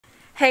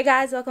Hey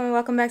guys,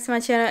 welcome back to my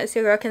channel. It's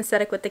your girl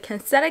Kensthetic with the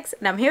Kensthetics,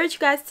 and I'm here with you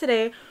guys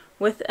today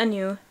with a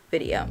new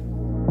video.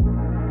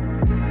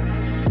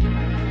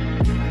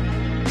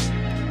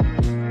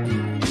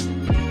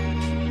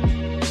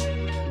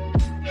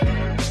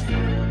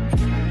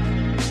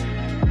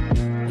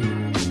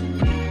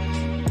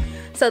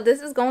 So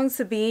this is going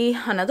to be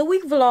another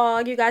week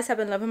vlog. You guys have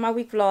been loving my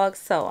week vlogs,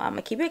 so I'm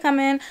gonna keep it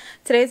coming.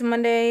 Today's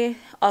Monday,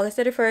 August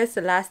 31st,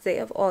 the last day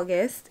of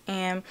August,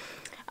 and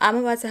I'm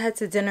about to head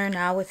to dinner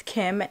now with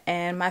Kim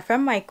and my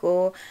friend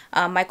Michael.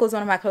 Michael's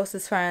one of my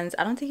closest friends.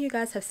 I don't think you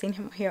guys have seen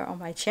him here on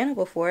my channel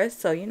before,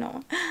 so you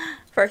know,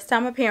 first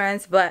time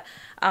appearance. But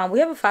we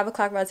have a 5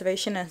 o'clock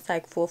reservation and it's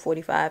like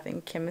 4:45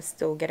 and Kim is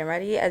still getting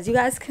ready. As you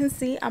guys can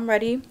see, I'm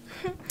ready.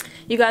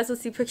 You guys will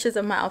see pictures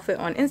of my outfit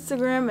on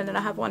Instagram, and then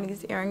I have one of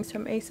these earrings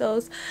from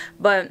ASOS.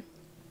 But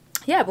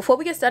yeah, before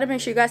we get started, make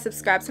sure you guys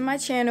subscribe to my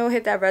channel,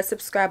 hit that red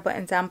subscribe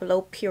button down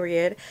below,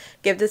 period.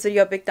 Give this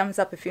video a big thumbs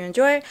up if you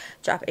enjoy.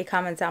 Drop a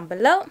comment down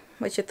below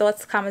with your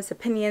thoughts, comments,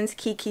 opinions,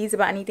 keys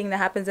about anything that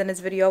happens in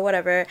this video,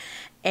 whatever.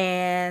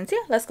 And yeah,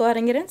 let's go ahead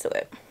and get into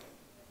it.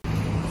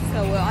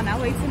 So we're on our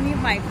way to meet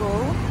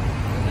Michael.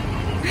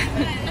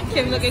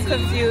 Kim looking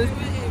confused.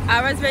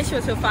 Our reservation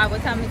was for 5.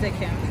 What time is it,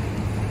 Kim?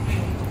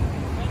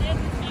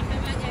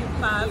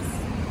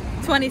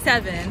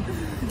 5:27.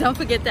 Don't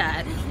forget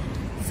that.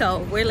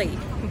 So we're late,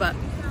 but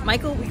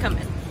Michael, we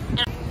coming.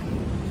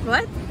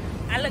 What?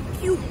 I look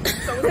cute,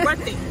 so it's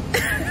worth it.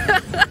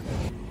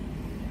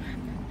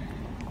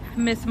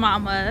 Miss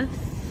Mamas. I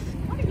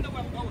don't even know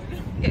where I'm going.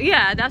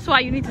 Yeah, that's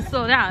why you need to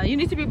slow down. You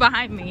need to be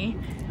behind me.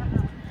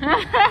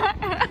 I'm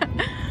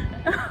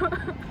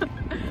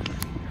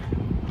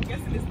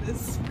guessing it's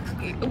this.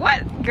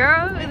 What,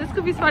 girl? This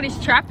could be somebody's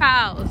trap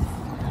house.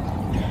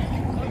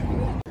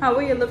 How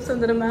are your lips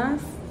under the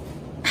mask?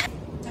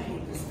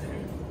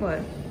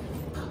 What?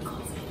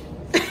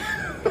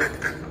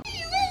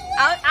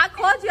 I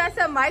called you, I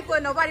said Michael,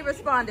 and nobody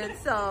responded,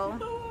 so.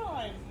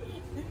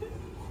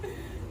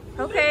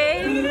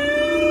 Okay.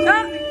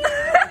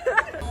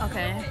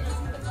 Okay.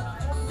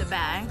 The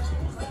bag.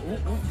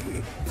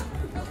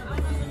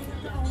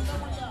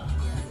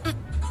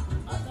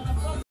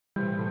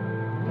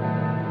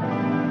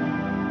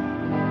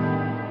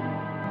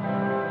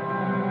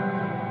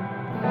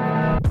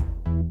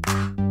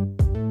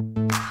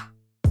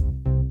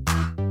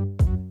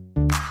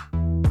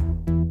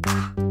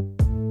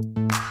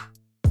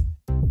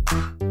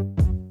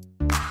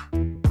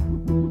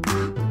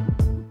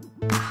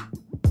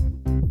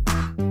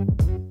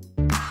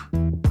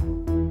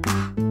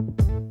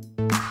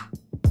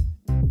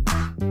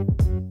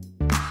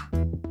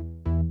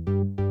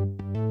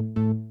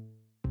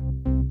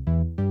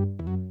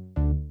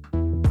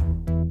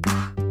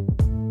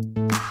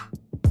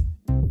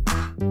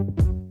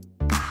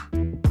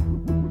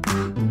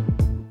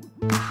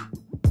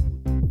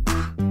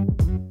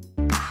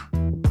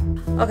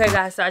 Okay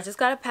guys, so I just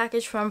got a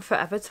package from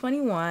Forever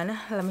 21.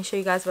 Let me show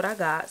you guys what I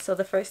got. So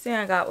the first thing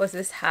I got was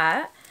this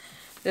hat.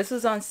 This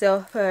was on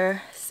sale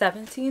for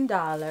 $17.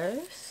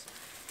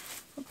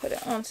 I'll put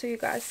it on so you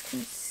guys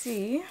can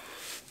see.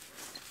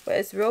 But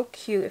it's real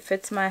cute. It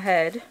fits my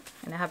head,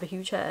 and I have a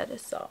huge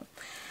head, so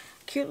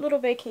cute little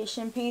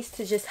vacation piece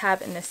to just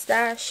have in the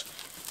stash.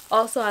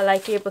 Also, I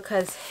like it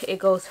because it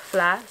goes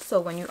flat, so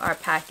when you are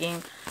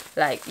packing,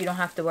 like, you don't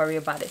have to worry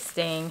about it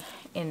staying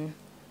in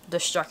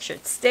the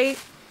structured state.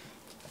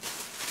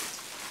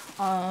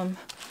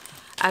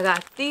 I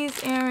got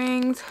these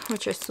earrings,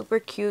 which are super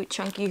cute,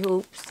 chunky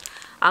hoops.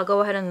 I'll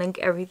go ahead and link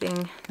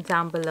everything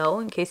down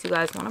below in case you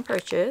guys want to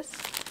purchase.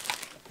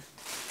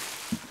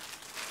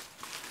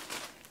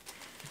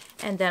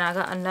 And then I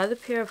got another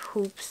pair of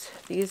hoops.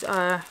 These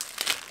are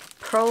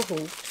pro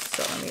hoops,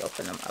 so let me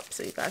open them up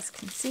so you guys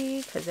can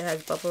see, because it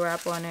has bubble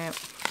wrap on it.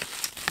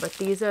 But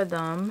these are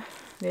them.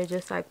 They're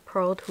just like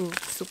pearled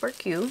hoops, super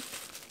cute.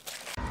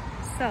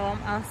 So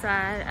I'm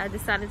outside. I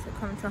decided to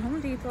come to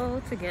Home Depot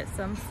to get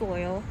some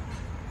soil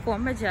for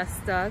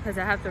Majesta because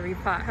I have to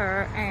repot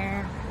her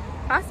and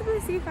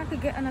possibly see if I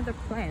could get another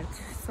plant.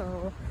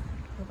 So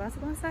we're about to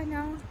go inside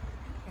now,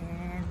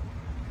 and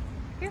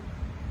yeah.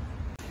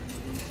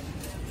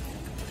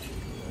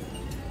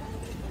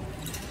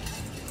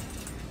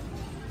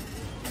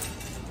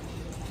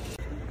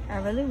 I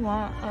really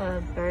want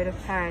a bird of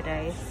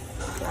paradise,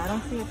 so I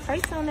don't see a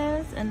price on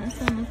this, and this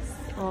one looks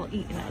all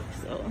eaten up,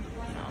 so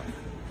no.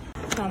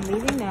 So I'm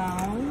leaving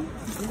now.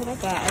 This is what I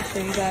got. I'll show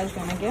you guys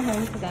when I get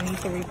home because I need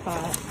to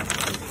repot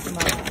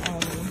my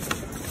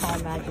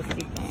Home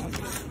Majesty plant.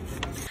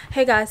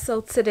 Hey guys,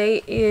 so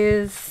today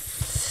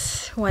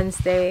is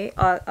Wednesday,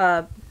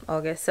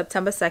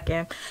 September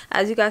 2nd.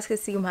 As you guys can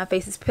see, my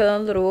face is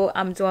peeling a little.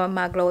 I'm doing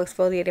my glow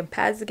exfoliating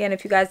pads again.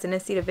 If you guys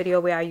didn't see the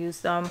video where I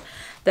used them,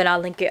 then I'll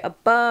link it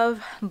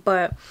above.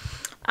 But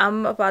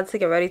I'm about to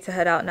get ready to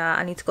head out now.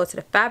 I need to go to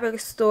the fabric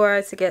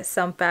store to get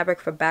some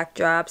fabric for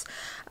backdrops.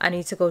 I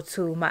need to go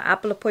to my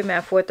Apple appointment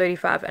at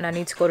 4:35, and I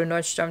need to go to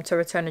Nordstrom to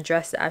return the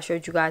dress that I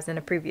showed you guys in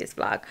the previous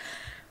vlog.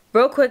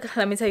 Real quick,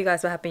 let me tell you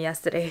guys what happened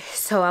yesterday.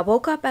 So I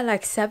woke up at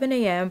like 7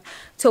 a.m.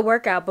 to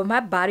work out, but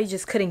my body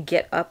just couldn't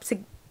get up to,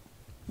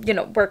 you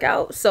know, work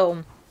out.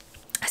 So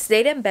I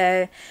stayed in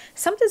bed.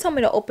 Something told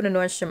me to open the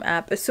Nordstrom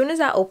app. As soon as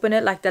I opened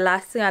it, like the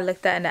last thing I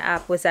looked at in the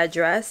app was that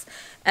dress,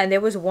 and there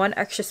was one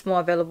extra small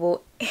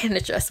available, and the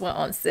dress went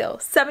on sale,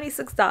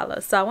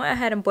 $76. So I went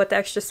ahead and bought the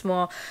extra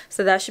small,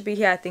 so that should be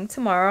here I think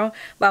tomorrow.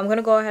 But I'm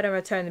gonna go ahead and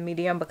return the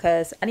medium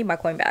because I need my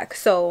coin back.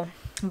 So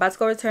I'm about to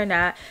go return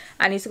that.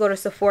 I need to go to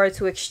Sephora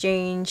to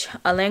exchange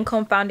a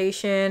Lancome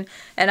foundation,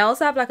 and I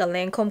also have like a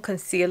Lancome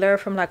concealer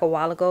from like a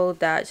while ago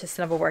that just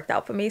never worked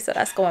out for me, so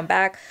that's going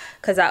back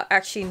because I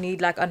actually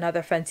need like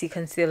another Fenty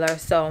concealer.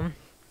 So I'm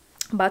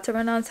about to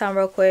run on town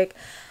real quick,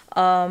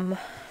 and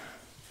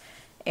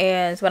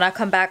when I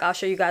come back I'll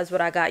show you guys what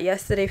I got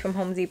yesterday from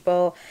Home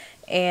Depot,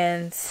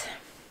 and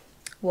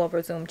we'll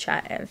resume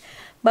chatting.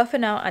 But for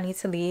now I need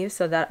to leave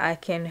so that I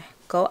can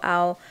go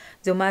out,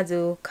 do my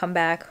do, come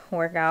back,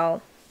 work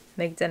out,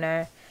 make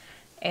dinner,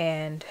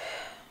 and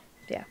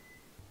yeah.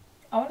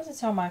 I wanted to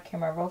turn my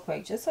camera real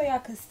quick just so y'all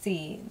could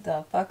see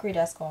the fuckery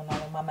that's going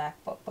on with my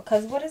MacBook,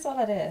 because what is all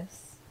of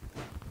this?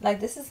 Like,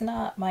 this is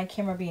not my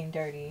camera being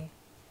dirty.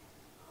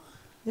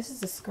 This is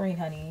the screen,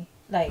 honey.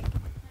 Like,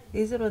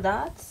 these little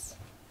dots,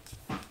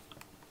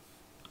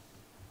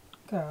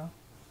 girl,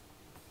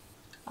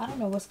 I don't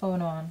know what's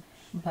going on,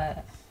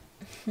 but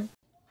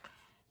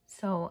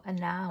so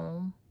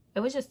now it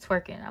was just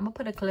twerking. I'm gonna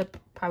put a clip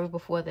probably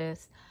before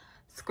this.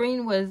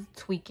 Screen was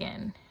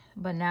tweaking,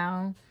 but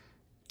now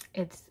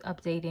it's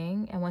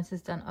updating, and once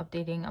it's done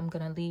updating I'm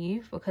gonna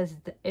leave, because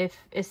if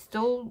it's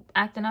still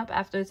acting up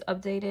after it's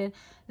updated,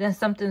 then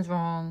something's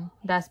wrong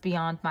that's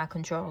beyond my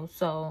control.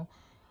 So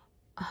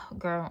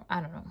girl, I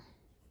don't know.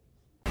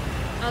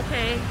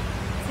 Okay,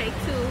 take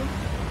 2.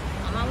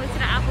 On my way to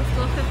the Apple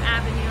Store, 5th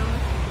Avenue,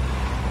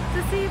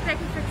 to see if they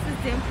can fix this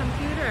damn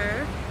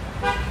computer.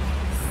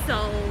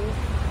 So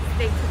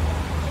stay tuned.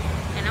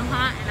 And I'm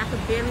hot and I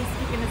could barely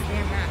speak in this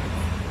damn room.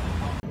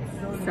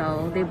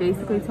 So they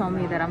basically told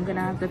me that I'm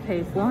gonna have to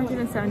pay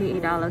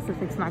 $478 to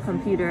fix my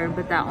computer,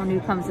 but that only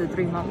comes with a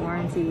 3-month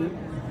warranty.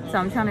 So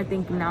I'm trying to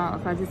think now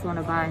if I just want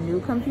to buy a new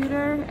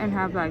computer and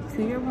have like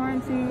 2-year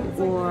warranty,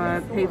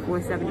 or pay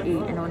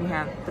 $478 and only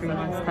have 3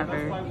 months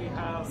covered.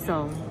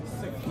 So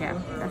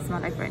yeah, that's my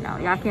life right now.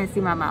 Y'all can't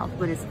see my mouth,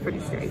 but it's pretty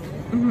straight.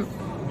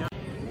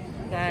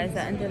 Guys,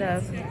 I ended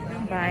up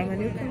buying a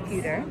new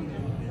computer.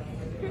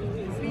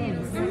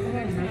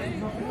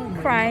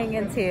 Crying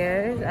in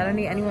tears. I don't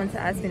need anyone to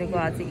ask me to go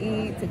out to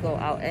eat, to go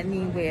out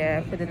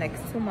anywhere for the next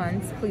 2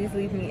 months. Please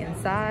leave me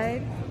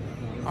inside.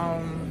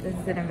 This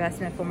is an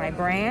investment for my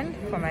brand,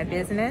 for my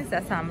business.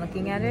 That's how I'm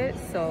looking at it.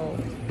 So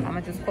I'm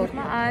gonna just close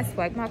my eyes,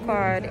 swipe my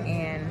card,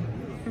 and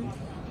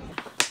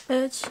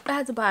bitch, I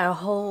had to buy a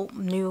whole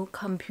new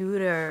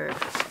computer.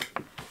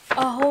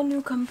 A whole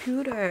new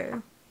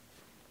computer.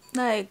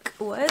 Like,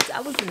 what?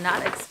 I was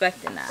not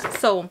expecting that.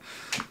 So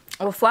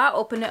before I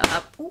open it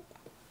up, ooh,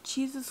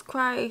 Jesus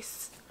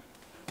Christ.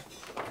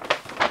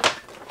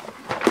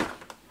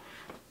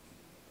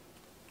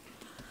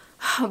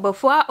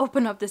 Before I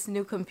open up this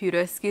new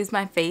computer, excuse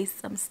my face,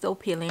 I'm still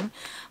peeling,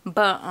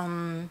 but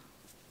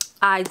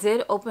I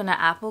did open an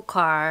Apple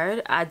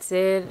Card. Let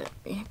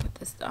me put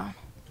this down.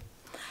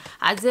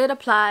 I did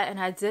apply and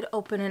I did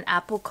open an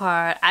Apple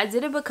Card. I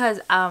did it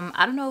because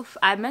I don't know if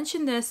I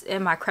mentioned this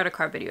in my credit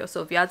card video,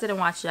 so if y'all didn't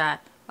watch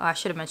that, I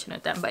should have mentioned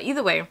it then. But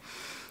either way,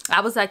 I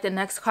was like, the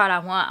next card I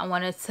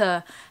wanted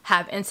to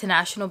have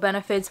international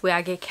benefits where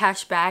I get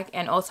cash back,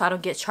 and also I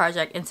don't get charged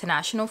like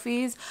international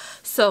fees.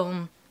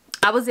 So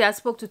I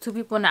spoke to 2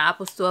 people in the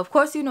Apple Store. Of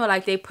course, you know,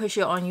 like, they push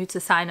it on you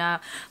to sign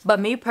up. But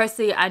me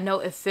personally, I know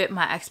it fit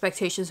my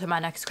expectations for my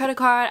next credit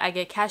card. I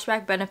get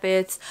cashback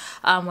benefits,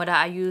 whether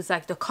I use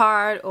like the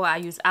card or I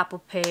use Apple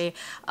Pay.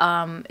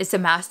 It's a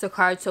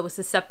MasterCard, so it's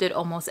accepted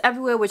almost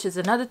everywhere, which is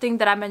another thing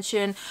that I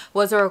mentioned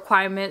was a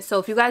requirement. So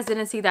if you guys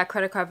didn't see that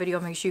credit card video,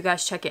 make sure you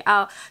guys check it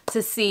out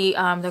to see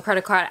the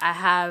credit card I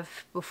have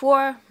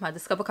before, my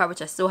Discover card,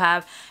 which I still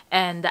have,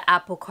 and the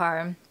Apple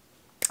card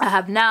I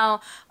have now.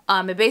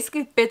 It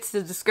basically fits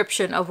the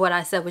description of what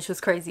I said, which was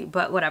crazy,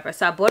 but whatever.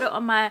 So I bought it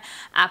on my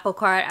Apple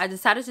Card. I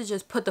decided to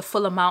just put the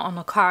full amount on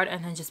the card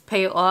and then just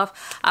pay it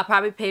off. I'll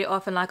probably pay it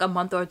off in like a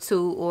month or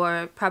 2,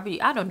 or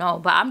probably, I don't know,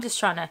 but I'm just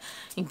trying to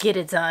get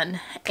it done.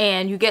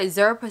 And you get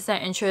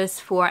 0%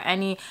 interest for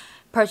any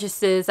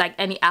purchases, like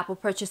any Apple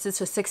purchases,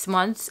 for 6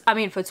 months. I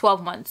mean for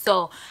 12 months.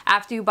 So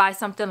after you buy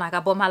something, like I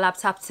bought my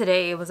laptop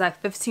today, it was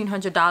like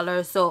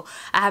 $1,500. So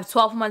I have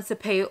 12 months to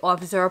pay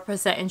off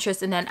 0%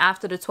 interest, and then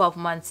after the 12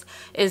 months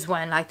is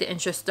when like the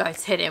interest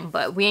starts hitting.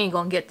 But we ain't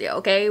gonna get there,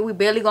 okay? We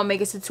barely gonna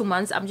make it to 2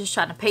 months. I'm just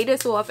trying to pay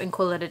this off and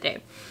call it a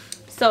day.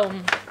 So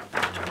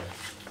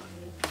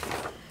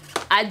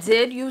I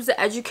did use the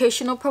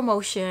educational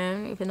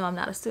promotion, even though I'm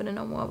not a student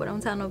no more, but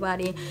don't tell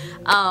nobody.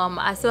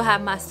 I still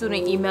have my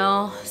student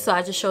email, so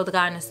I just showed the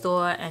guy in the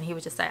store and he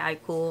was just like,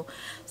 alright, cool.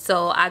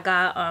 So I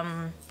got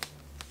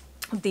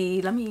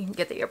let me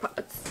get the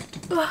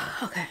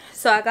earpods. Okay,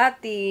 so I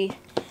got the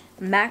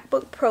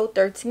MacBook Pro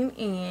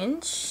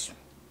 13-inch.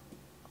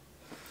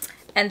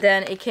 And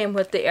then it came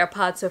with the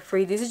AirPods for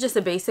free. These are just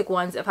the basic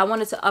ones. If I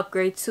wanted to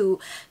upgrade to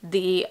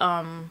the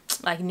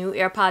like new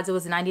AirPods, it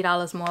was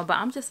 $90 more. But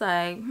I'm just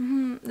like,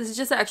 this is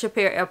just an extra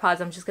pair of AirPods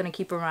I'm just going to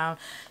keep around.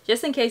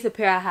 Just in case the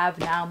pair I have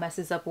now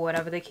messes up or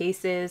whatever the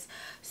case is.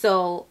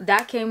 So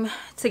that came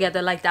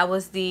together. Like that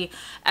was the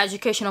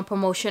educational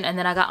promotion. And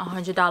then I got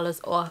 $100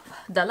 off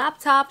the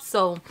laptop.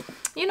 So,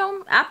 you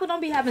know, Apple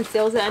don't be having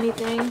sales or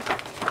anything.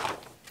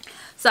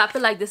 So I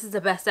feel like this is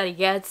the best that it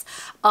gets.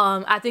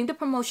 I think the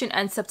promotion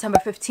ends September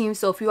 15th.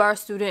 So if you are a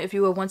student, if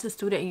you were once a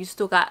student and you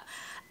still got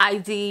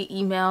ID,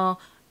 email,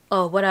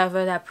 or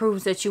whatever that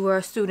proves that you were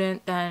a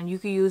student, then you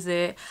can use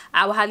it.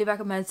 I would highly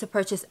recommend to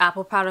purchase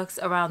Apple products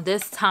around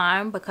this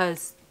time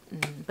because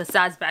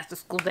besides back to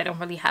school, they don't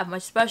really have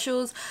much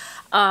specials.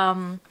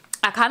 I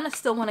kind of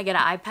still want to get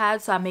an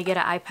iPad. So I may get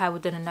an iPad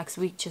within the next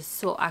week just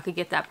so I could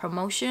get that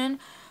promotion.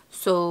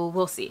 So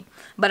we'll see.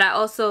 But I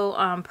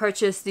also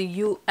purchased the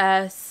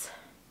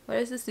what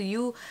is this? The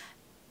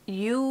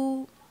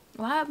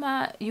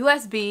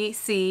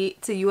USB-C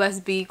to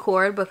USB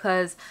cord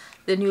because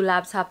the new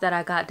laptop that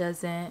I got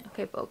doesn't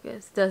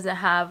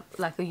have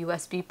like a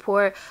USB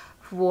port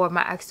for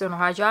my external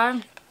hard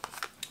drive.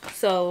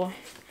 So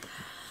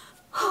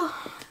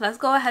let's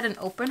go ahead and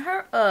open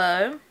her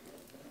up.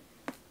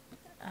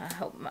 I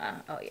hope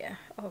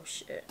oh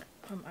shit.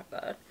 Oh my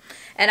god.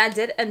 And I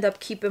did end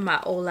up keeping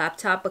my old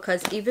laptop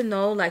because even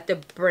though like the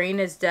brain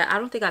is dead, I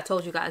don't think I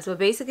told you guys, but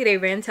basically they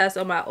ran tests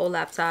on my old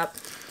laptop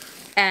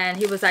and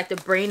he was like, the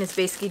brain is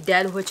basically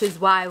dead, which is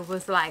why it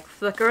was like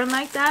flickering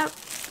like that.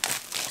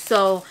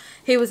 So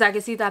he was like,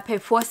 it's either I pay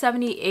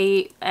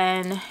 $478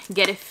 and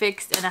get it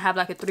fixed and I have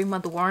like a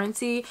 3-month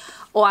warranty,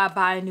 or I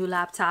buy a new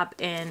laptop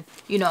and,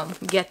 you know,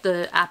 get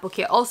the Apple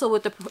Care. Also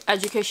with the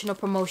educational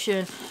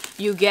promotion,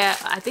 you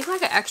get, I think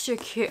like an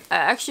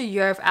extra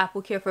year of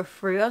Apple Care for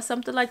free or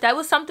something like that. It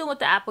was something with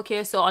the Apple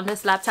Care. So on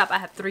this laptop, I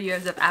have 3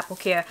 years of Apple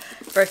Care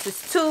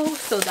versus 2.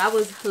 So that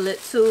was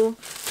lit too.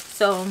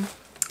 So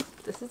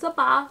this is a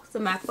box, a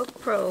MacBook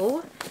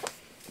Pro.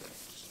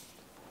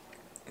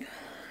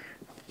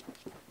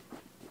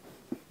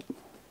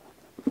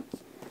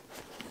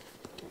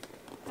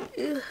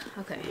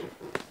 Okay,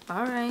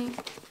 all right,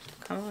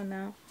 come on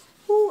now.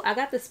 Ooh, I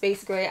got the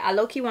space gray. I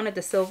low-key wanted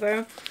the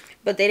silver,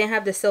 but they didn't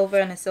have the silver,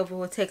 and the silver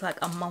would take like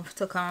a month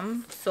to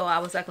come. So I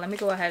was like, let me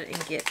go ahead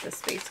and get the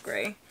space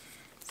gray.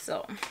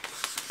 So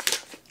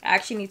I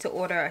actually need to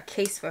order a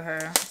case for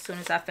her as soon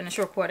as I finish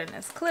recording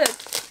this clip.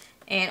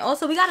 And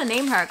also, we gotta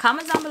name her.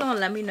 Comment down below and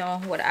let me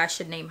know what I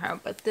should name her.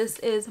 But this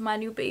is my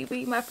new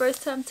baby. My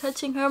first time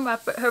touching her.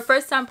 Her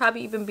first time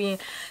probably even being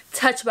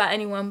touched by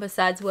anyone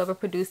besides whoever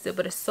produced it.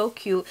 But it's so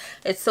cute.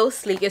 It's so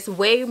sleek. It's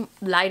way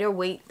lighter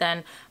weight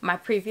than my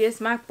previous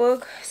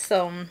MacBook.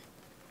 So,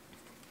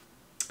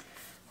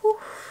 whew,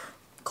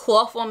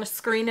 cloth on the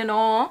screen and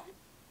all.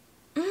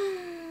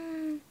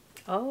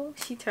 Oh,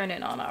 she turned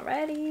it on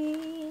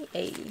already.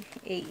 Hey.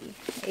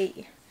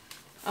 Okay.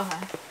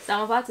 So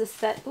I'm about to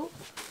set... Ooh.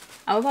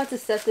 I'm about to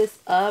set this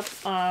up.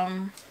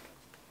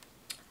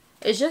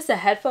 It's just a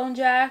headphone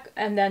jack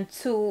and then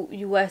 2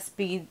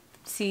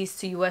 USB-Cs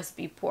to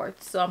USB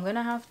ports. So I'm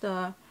gonna have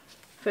to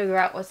figure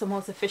out what's the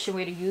most efficient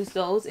way to use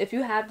those. If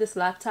you have this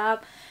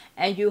laptop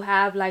and you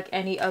have like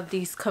any of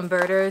these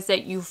converters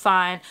that you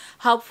find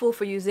helpful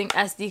for using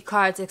SD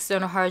cards,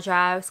 external hard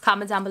drives,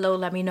 comment down below,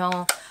 let me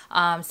know.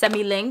 Send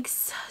me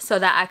links so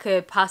that I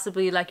could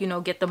possibly, like, you know,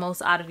 get the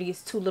most out of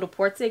these 2 little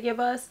ports they give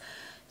us.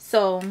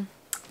 So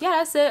yeah,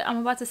 that's it. I'm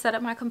about to set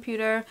up my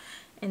computer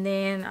and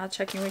then I'll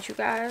check in with you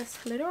guys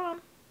later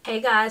on.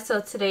 Hey guys, so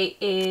today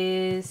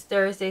is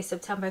Thursday,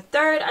 September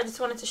 3rd. I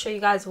just wanted to show you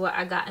guys what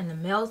I got in the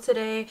mail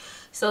today.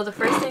 So the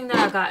first thing that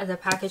I got is a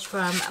package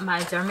from my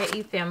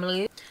Derma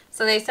family.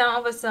 So they sent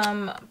over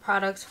some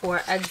products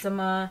for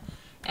eczema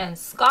and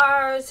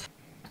scars.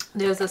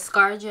 There's a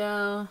scar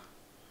gel.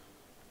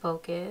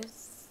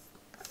 Focus.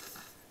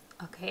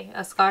 Okay,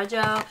 a scar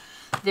gel.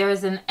 There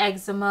is an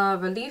eczema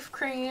relief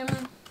cream.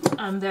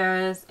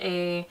 There is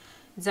a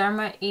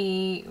Derma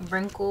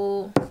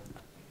wrinkle.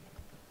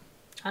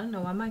 I don't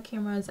know why my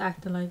camera is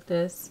acting like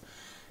this.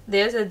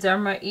 There's a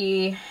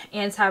Derma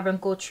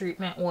anti-wrinkle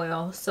treatment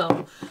oil.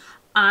 So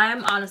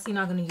I'm honestly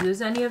not going to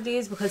use any of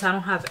these because I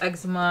don't have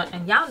eczema.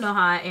 And y'all know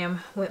how I am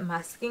with my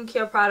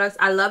skincare products.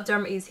 I love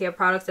Derma hair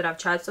products that I've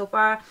tried so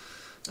far.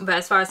 But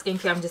as far as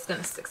skincare, I'm just going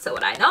to stick to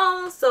what I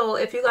know. So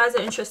if you guys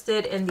are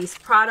interested in these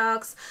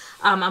products,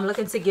 I'm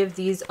looking to give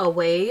these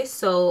away.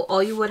 So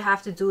all you would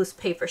have to do is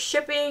pay for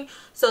shipping.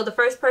 So the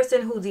first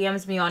person who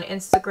DMs me on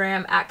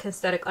Instagram at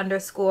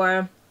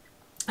Kensthetic_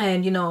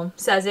 and, you know,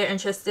 says they're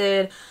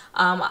interested,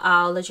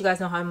 I'll let you guys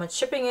know how much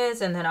shipping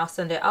is and then I'll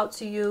send it out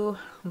to you.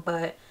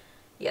 But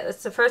yeah,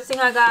 that's the first thing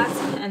I got.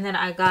 And then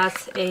I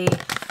got a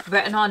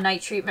retinol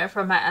night treatment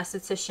from my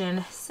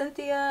esthetician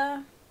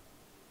Cynthia.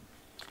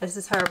 This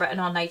is her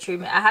retinol night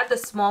treatment. I had the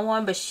small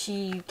one, but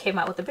she came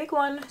out with the big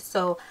one.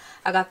 So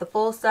I got the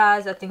full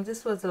size. I think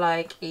this was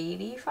like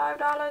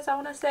 $85, I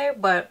want to say.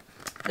 But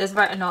this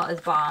retinol is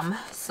bomb.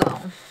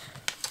 So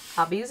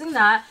I'll be using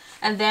that.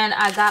 And then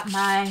I got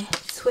my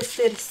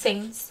Twisted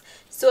Saints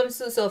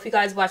swimsuit. So if you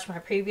guys watched my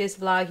previous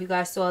vlog, you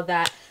guys saw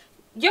that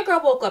your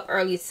girl woke up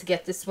early to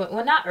get this swim.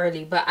 Well, not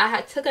early, but I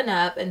had took a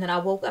nap and then I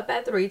woke up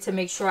at 3 to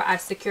make sure I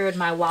secured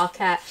my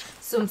Wildcat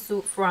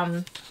swimsuit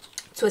from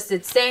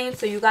Twisted Stain.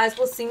 So you guys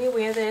will see me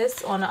wear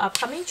this on an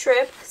upcoming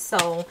trip.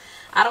 So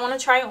I don't want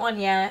to try it on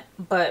yet,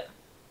 but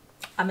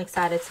I'm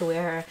excited to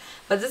wear her.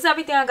 But this is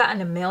everything I got in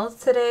the mail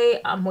today.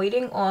 I'm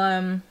waiting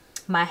on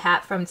my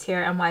hat from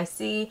Tier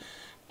NYC,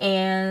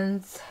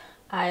 and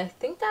I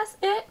think that's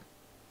it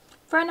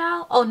for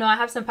now. Oh no, I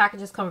have some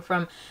packages coming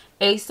from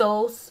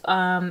ASOS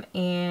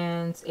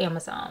and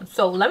Amazon.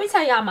 So let me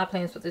tell y'all my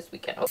plans for this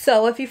weekend.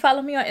 So if you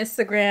follow me on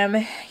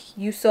Instagram,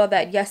 you saw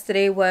that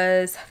yesterday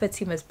was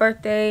Fatima's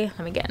birthday.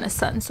 Let me get in the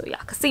sun so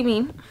y'all can see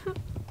me.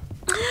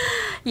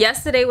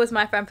 Yesterday was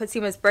my friend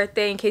Fatima's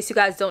birthday. In case you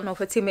guys don't know,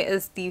 Fatima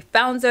is the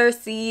founder,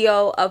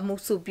 CEO of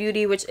Musu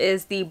Beauty, which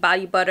is the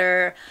body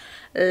butter,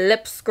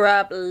 lip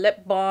scrub,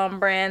 lip balm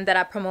brand that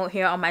I promote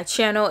here on my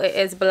channel. It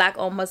is Black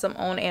owned, Muslim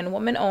owned, and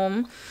woman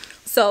owned.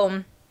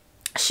 So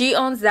she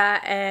owns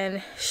that,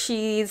 and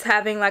she's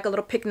having like a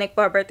little picnic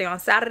for her birthday on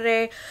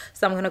Saturday,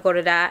 so I'm gonna go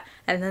to that.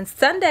 And then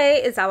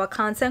Sunday is our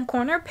Kontent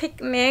Korner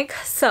picnic,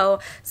 so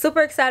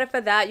super excited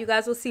for that. You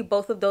guys will see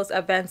both of those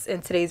events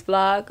in today's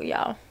vlog.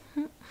 Y'all,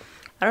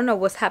 I don't know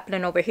what's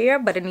happening over here,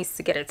 but it needs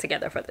to get it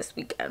together for this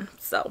weekend.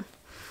 So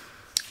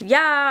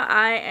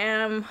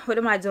yeah, what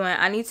am I doing?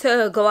 I need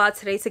to go out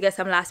today to get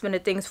some last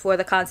minute things for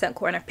the Kontent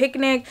Korner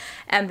picnic,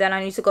 and then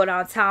I need to go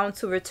downtown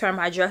to return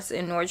my dress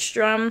in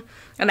Nordstrom,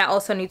 and I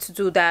also need to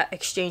do that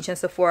exchange in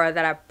Sephora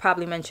that I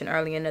probably mentioned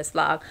earlier in this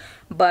vlog.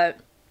 But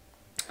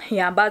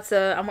yeah,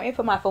 I'm waiting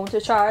for my phone to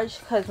charge,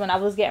 because when I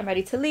was getting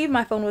ready to leave,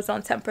 my phone was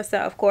on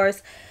 10%, of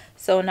course.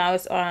 So now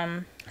it's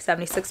on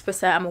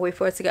 76%. I'm gonna wait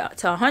for it to get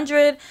to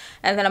 100,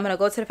 and then I'm gonna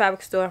go to the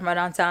fabric store, run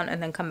downtown,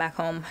 and then come back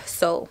home.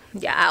 So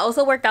yeah, I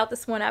also worked out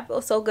this morning. I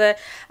feel so good.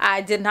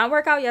 I did not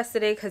work out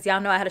yesterday because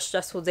y'all know I had a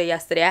stressful day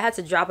yesterday. I had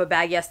to drop a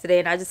bag yesterday,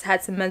 and I just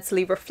had to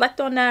mentally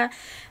reflect on that.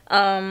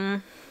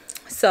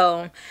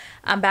 So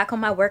I'm back on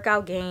my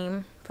workout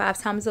game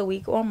 5 times a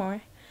week or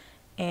more.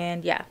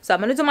 And yeah, so I'm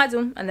gonna do my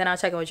Zoom, and then I'll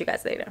check in with you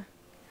guys later.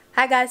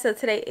 Hi guys, so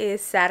today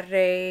is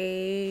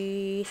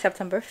Saturday,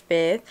 September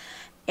 5th.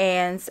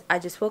 And I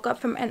just woke up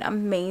from an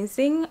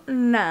amazing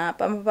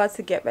nap. I'm about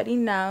to get ready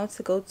now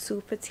to go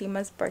to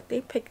Fatima's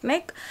birthday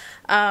picnic.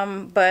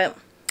 But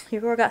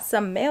here we got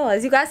some mail.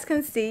 As you guys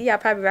can see, y'all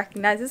probably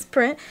recognize this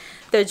print.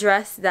 The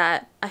dress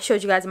that I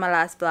showed you guys in my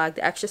last vlog,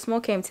 the extra small,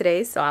 came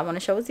today. So I want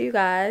to show it to you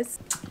guys.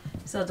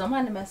 So don't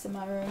mind the mess in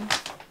my room.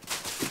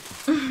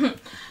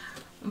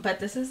 But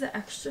this is the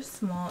extra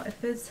small. It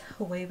fits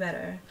way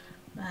better.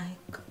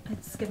 Like,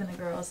 it's giving the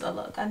girls a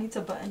look. I need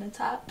to button the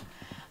top,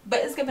 but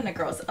it's giving the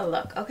girls a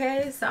look.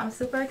 Okay, so I'm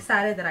super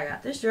excited that I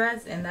got this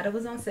dress and that it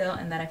was on sale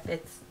and that it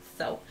fits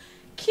so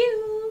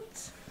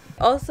cute.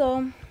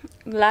 Also,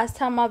 last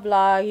time I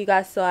vlogged, you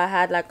guys saw I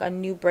had like a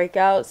new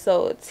breakout,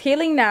 so it's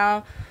healing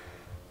now.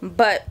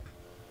 But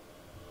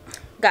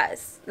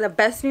guys, the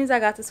best news I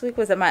got this week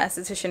was that my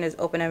esthetician is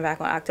opening back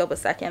on October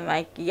 2nd.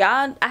 Like,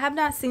 y'all, I have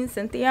not seen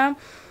Cynthia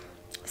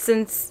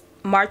since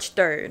March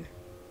 3rd.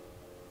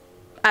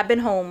 I've been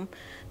home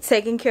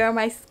taking care of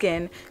my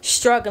skin,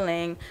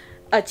 struggling,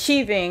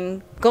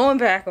 achieving, going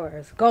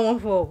backwards, going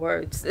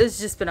forwards. It's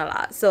just been a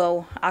lot.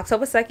 So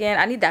October 2nd,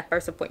 I need that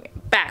first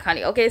appointment back,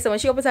 honey. Okay, so when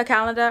she opens her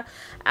calendar,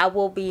 I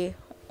will be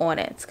on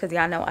it, because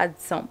y'all know I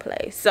don't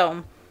play.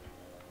 So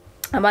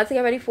I'm about to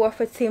get ready for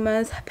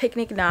Fatima's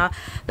picnic now.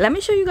 Let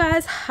me show you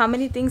guys how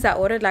many things I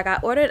ordered. Like, I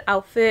ordered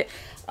outfit,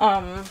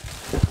 options.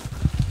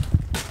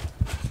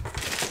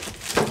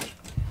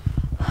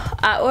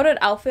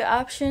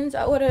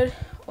 I ordered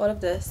all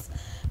of this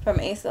from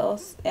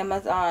ASOS,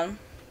 Amazon,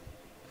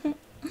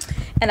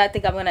 and I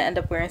think I'm gonna end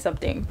up wearing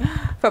something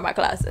for my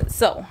closet.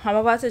 So I'm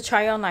about to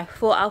try on like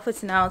full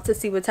outfits now to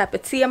see what type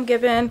of tea I'm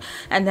giving,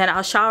 and then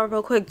I'll shower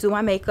real quick, do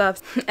my makeup,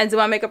 and do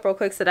my makeup real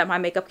quick so that my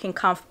makeup can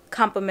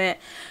complement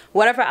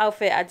whatever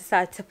outfit I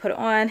decide to put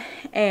on.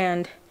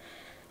 And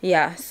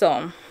yeah,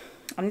 so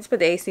I need to put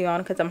the AC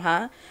on because I'm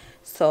hot.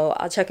 So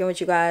I'll check in with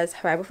you guys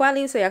right before I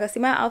leave so y'all can see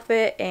my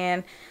outfit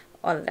and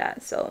all of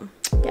that. So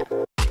yeah.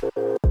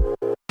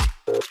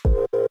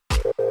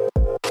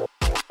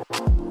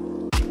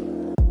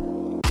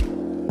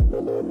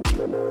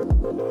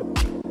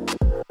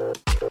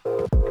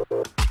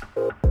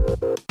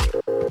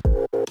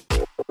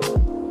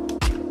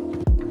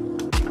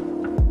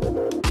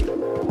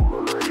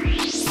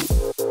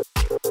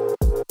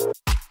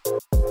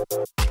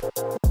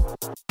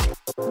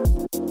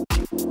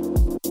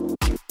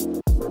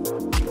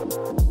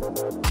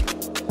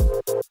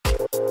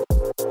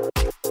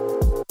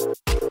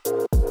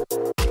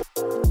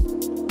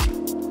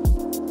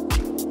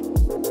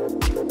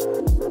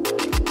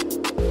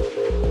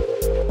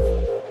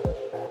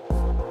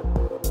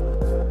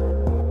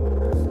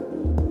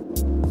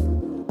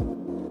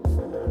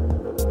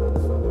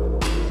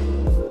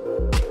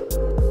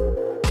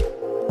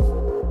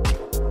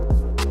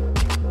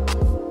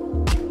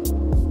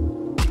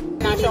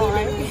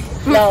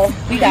 No,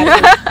 we got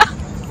it.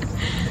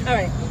 All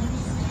right.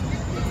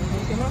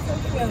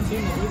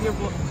 Fatima. With your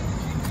voice.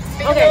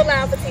 Speak a little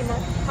loud, Fatima.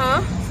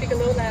 Huh? Speak a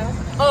little loud.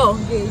 Oh,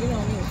 yeah, you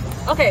know me.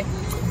 Okay.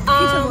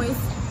 Teacher voice.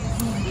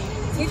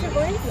 Teacher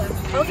voice?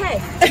 Yeah. Okay.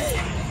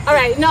 All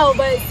right. No,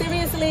 but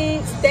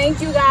seriously,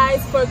 thank you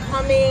guys for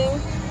coming.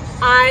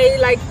 I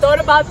like thought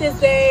about this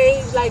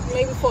day like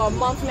maybe for a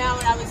month now,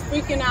 and I was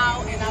freaking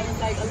out, and I was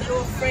like a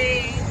little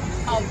afraid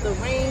of the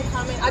rain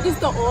coming. I just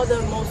thought all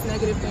the most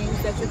negative things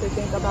that you could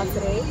think about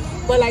today.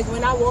 But like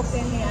when I walked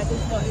in here, I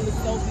just thought it was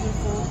so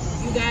beautiful.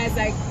 You guys,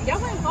 like, y'all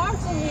went hard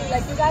for me.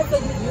 Like, you guys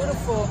look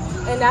beautiful,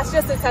 and that's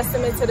just a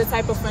testament to the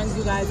type of friends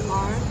you guys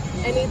are.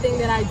 Anything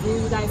that I do,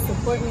 you guys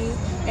support me.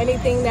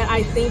 Anything that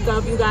I think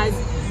of, you guys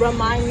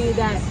remind me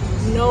that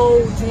no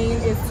dream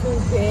is too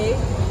big,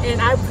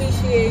 and I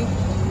appreciate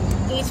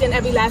each and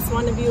every last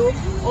one of you.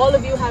 All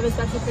of you have a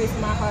special place in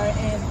my heart,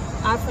 and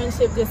our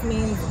friendship just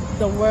means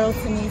the world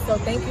to me. So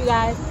thank you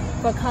guys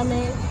for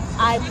coming.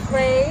 I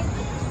pray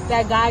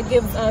that God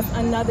gives us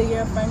another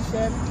year of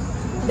friendship,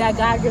 that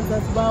God gives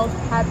us wealth,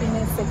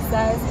 happiness,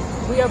 success.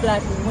 We are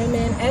Black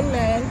women and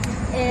men,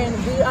 and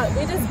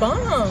we just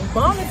bomb as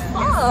fuck.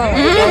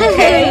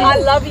 Okay, I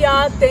love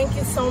y'all. Thank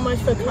you so much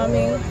for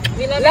coming.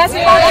 Let's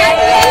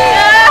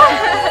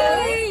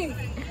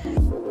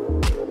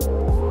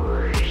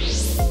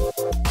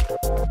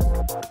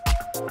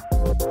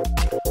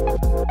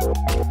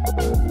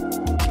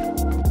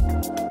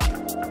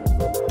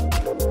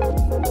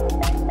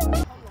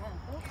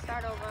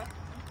start over.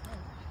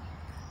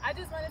 I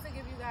just wanted to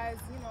give you guys,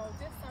 you know,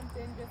 just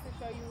something just to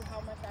show you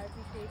how much I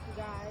appreciate you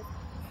guys.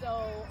 So,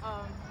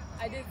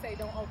 I did say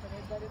don't open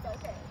it, but it's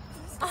okay.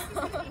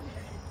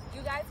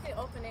 You guys can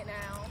open it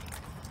now.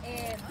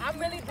 And I'm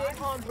really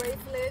big on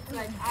bracelets.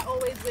 Like, I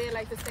always wear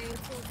like the same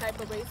two type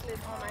of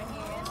bracelets on my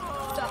hand.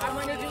 So I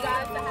wanted you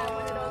guys to have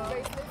one of those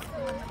bracelets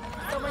too.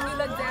 So when you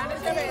look down at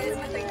your wrist,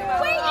 you think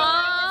about it.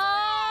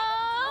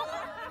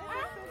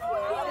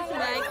 It's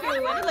very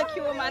cute. It look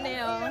cute with my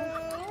nail.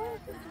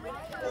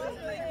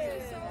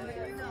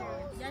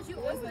 Yes, you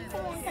always wear it.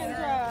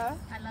 Kendra.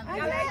 I love it.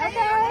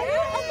 Okay.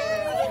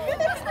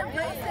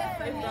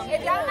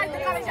 If y'all like the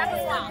colors, y'all can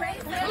swap.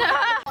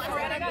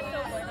 I got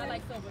silver and I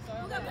like silver, so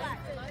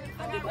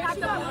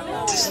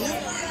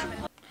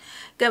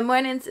Good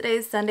morning. Today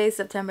is Sunday,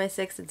 September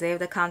 6th, the day of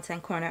the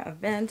Kontent Korner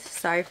event.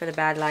 Sorry for the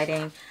bad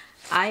lighting.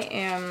 I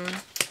am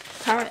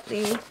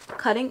currently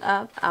cutting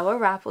up our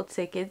raffle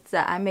tickets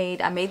that I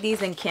made. I made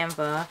these in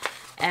Canva,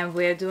 and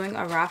we're doing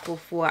a raffle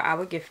for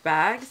our gift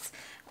bags.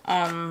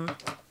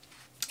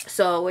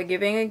 So we're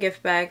giving a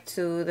gift bag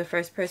to the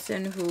first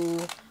person who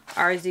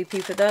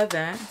RSVP for the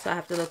event. So I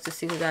have to look to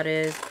see who that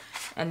is,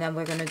 and then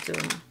we're gonna do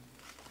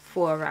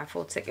 4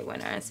 raffle ticket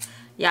winners.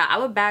 Yeah,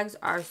 our bags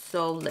are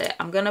so lit.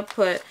 I'm gonna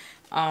put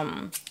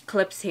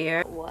clips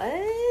here.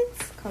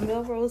 What?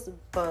 Camille Rose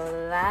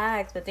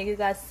Black. But thank you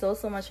guys so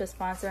much for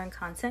sponsoring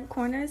Kontent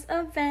Korner's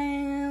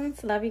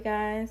event. Love you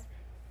guys.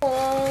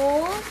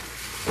 Oh,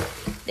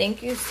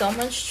 thank you so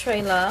much,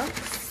 Trayla,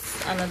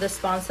 another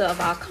sponsor of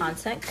our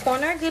Kontent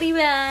Korner goodie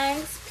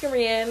bags,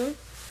 period.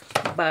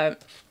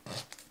 But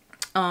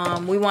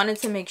we wanted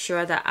to make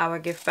sure that our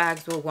gift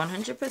bags were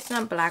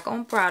 100% Black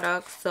owned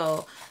products,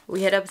 so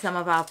we hit up some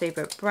of our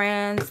favorite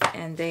brands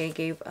and they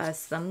gave us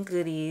some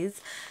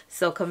goodies.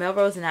 So Camille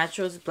Rose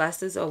Naturals,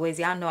 blessed as always.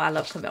 Y'all know I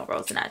love Camille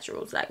Rose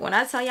Naturals. Like, when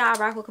I tell y'all I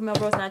rock with Camille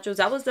Rose Naturals,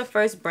 that was the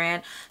first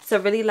brand to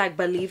really like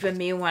believe in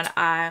me when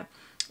I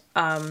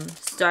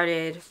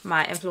started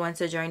my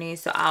influencer journey.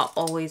 So I'll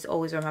always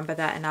remember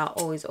that, and I'll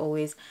always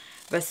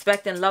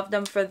respect and love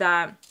them for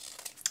that.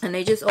 And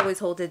they just always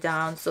hold it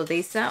down. So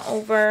they sent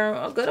over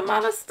a good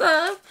amount of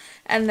stuff.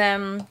 And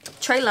then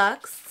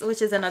Traylux,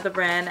 which is another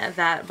brand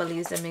that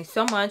believes in me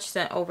so much,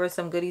 sent over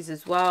some goodies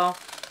as well.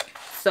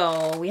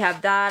 So we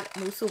have that.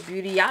 Musu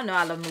Beauty. Y'all know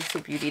I love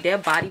Musu Beauty. Their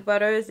body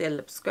butters, their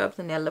lip scrubs,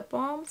 and their lip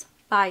balms.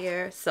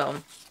 Fire.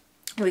 So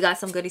we got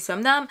some goodies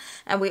from them.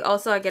 And we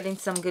also are getting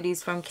some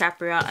goodies from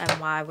Capria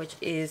NY, which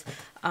is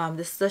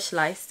the Stush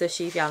Life.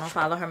 Stushy. If y'all don't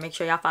follow her, make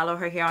sure y'all follow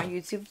her here on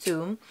YouTube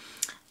too.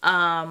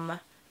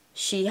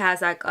 She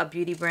has like a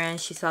beauty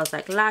brand. She sells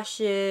like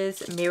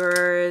lashes,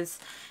 mirrors,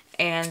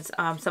 and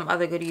some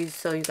other goodies,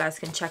 so you guys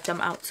can check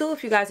them out too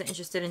if you guys are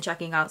interested in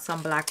checking out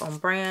some Black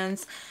owned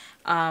brands.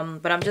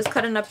 But I'm just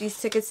cutting up these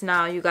tickets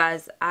now, you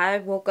guys. I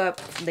woke up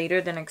later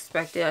than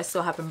expected. I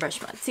still haven't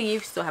brushed my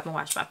teeth, still haven't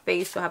washed my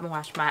face, still haven't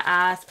washed my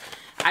ass.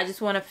 I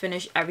just want to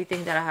finish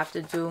everything that I have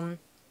to do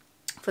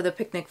for the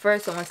picnic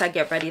first. So once I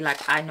get ready, like,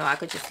 I know I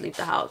could just leave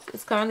the house.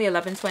 It's currently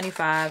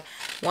 11:25.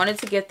 Wanted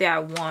to get there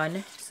at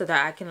 1 so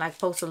that I can like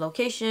post a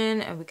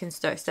location and we can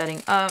start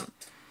setting up.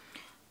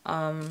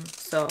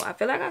 So I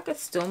feel like I could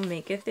still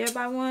make it there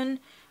by 1.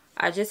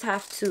 I just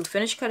have to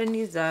finish cutting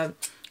these up,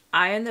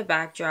 iron the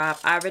backdrop.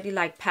 I already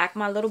like packed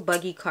my little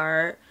buggy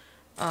cart,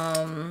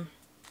 and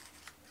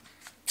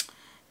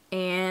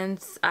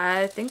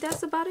I think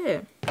that's about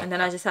it. And then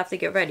I just have to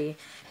get ready.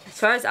 As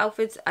far as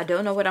outfits, I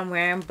don't know what I'm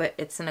wearing, but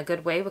it's in a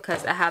good way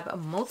because I have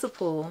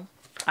multiple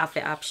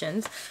outfit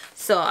options.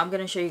 So I'm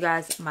going to show you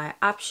guys my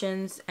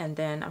options, and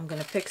then I'm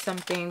going to pick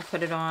something,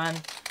 put it on,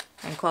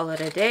 and call it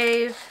a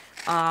day.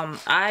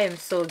 I am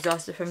so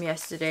exhausted from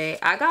yesterday.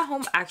 I got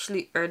home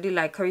actually early.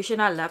 Like Carisha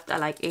and I left at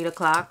like 8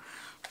 o'clock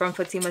from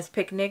Fatima's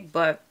picnic,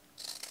 but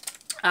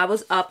I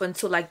was up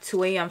until like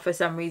 2 a.m. for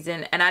some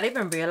reason, and I didn't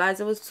even realize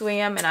it was 2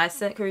 a.m. and I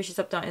sent Carisha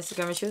something on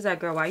Instagram and she was like,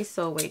 girl, why are you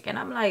so awake? And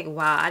I'm like,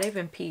 wow, I didn't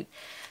even peep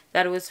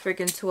that it was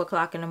freaking 2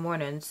 o'clock in the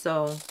morning.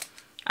 So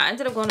I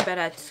ended up going to bed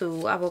at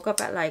 2. I woke up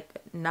at like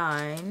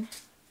 9.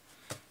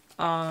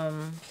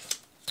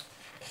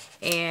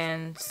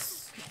 And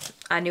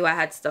I knew I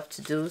had stuff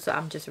to do, so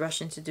I'm just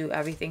rushing to do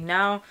everything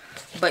now.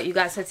 But you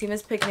guys,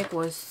 Fatima's picnic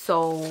was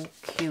so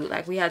cute.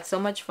 Like, we had so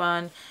much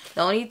fun.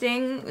 The only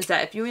thing is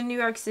that if you're in New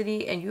York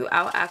City and you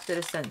out after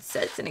the sun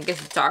sets and it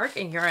gets dark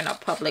and you're in a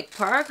public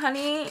park,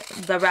 honey,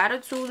 the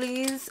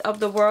ratatouilles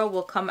of the world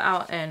will come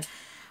out and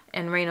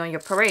rain on your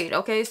parade.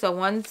 Okay, so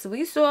once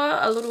we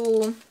saw a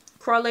little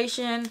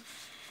correlation,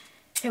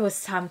 it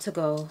was time to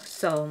go.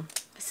 So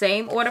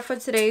same order for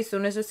today. As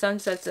soon as the sun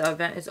sets, the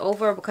event is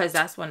over, because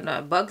that's when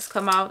the bugs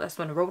come out, that's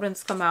when the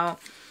rodents come out,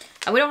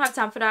 and we don't have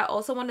time for that.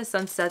 Also, when the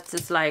sun sets,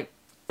 it's like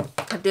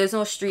if there's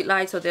no street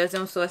lights or there's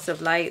no source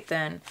of light,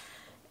 then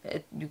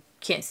you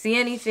can't see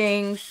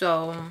anything.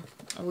 So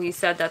we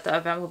said that the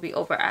event will be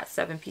over at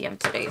 7 p.m.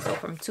 today, so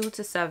from 2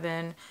 to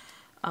 7.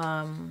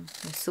 I'm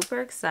super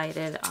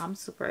excited. I'm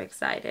super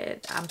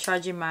excited. I'm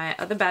charging my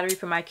other battery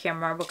for my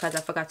camera because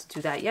I forgot to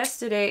do that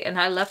yesterday, and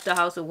I left the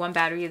house with one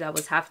battery that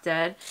was half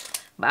dead,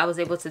 but I was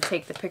able to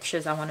take the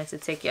pictures I wanted to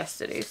take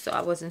yesterday, so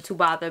I wasn't too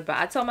bothered. But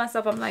I told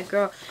myself, I'm like,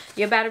 girl,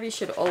 your battery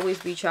should always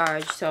be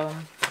charged. So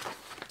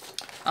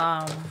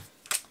yeah,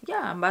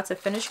 I'm about to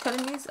finish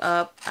cutting these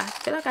up. I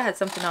feel like I had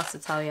something else to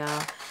tell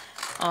y'all.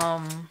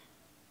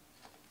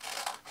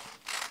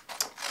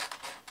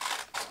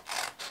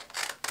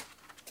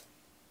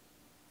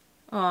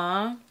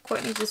 Aw,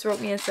 Courtney just wrote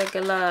me and said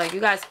good luck. You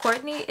guys,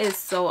 Courtney is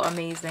so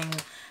amazing.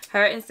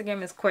 Her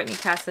Instagram is Courtney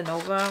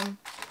Casanova.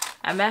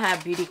 I met her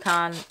at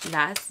BeautyCon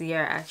last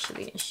year,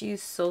 actually.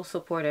 She's so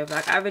supportive.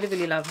 Like, I really,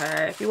 really love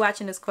her. If you're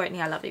watching this,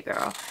 Courtney, I love you,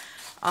 girl.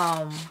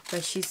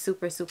 But she's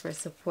super, super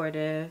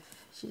supportive.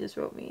 She just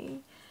wrote me,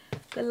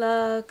 good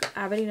luck.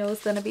 I already know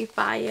it's gonna be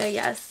fire.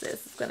 Yes,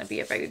 this is gonna be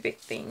a very big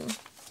thing.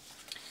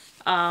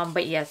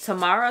 But yeah,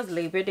 tomorrow's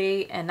Labor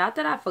Day, and not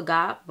that I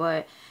forgot,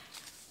 but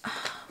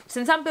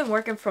since I've been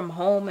working from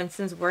home and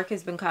since work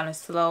has been kind of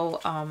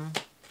slow, I'll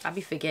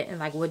be forgetting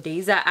like what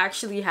days I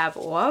actually have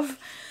off.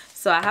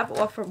 So I have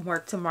off from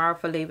work tomorrow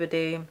for Labor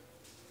Day.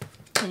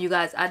 And you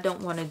guys, I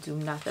don't want to do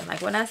nothing. Like,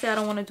 when I say I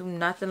don't want to do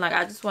nothing, like,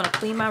 I just want to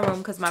clean my room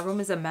because my room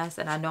is a mess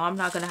and I know I'm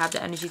not going to have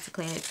the energy to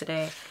clean it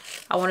today.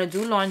 I want to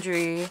do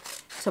laundry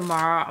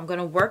tomorrow. I'm going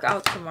to work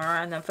out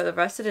tomorrow, and then for the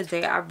rest of the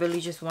day, I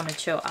really just want to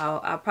chill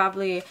out. I'll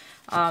probably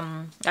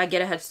I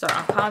get a head start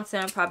on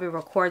content, probably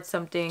record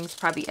some things,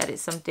 probably edit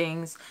some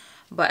things.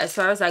 But as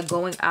far as like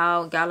going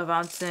out,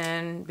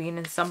 gallivanting, being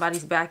in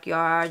somebody's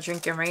backyard,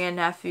 drinking Ray and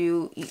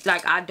Nephew,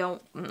 like, I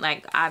don't,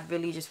 like, I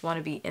really just want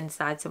to be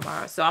inside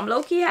tomorrow. So I'm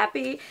low-key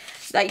happy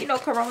that, you know,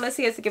 Corona's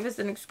here to give us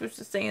an excuse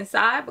to stay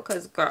inside,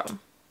 because, girl,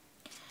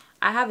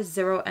 I have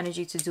zero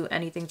energy to do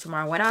anything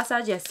tomorrow. I went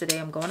outside yesterday.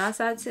 I'm going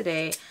outside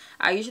today.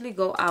 I usually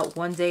go out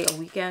one day a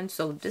weekend,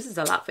 so this is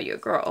a lot for your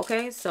girl,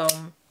 okay? So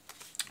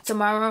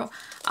tomorrow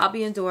I'll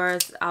be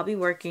indoors. I'll be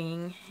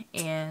working,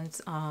 and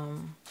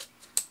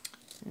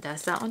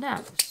that's that on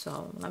that.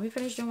 So let me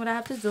finish doing what I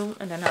have to do,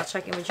 and then I'll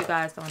check in with you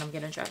guys when I'm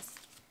getting dressed.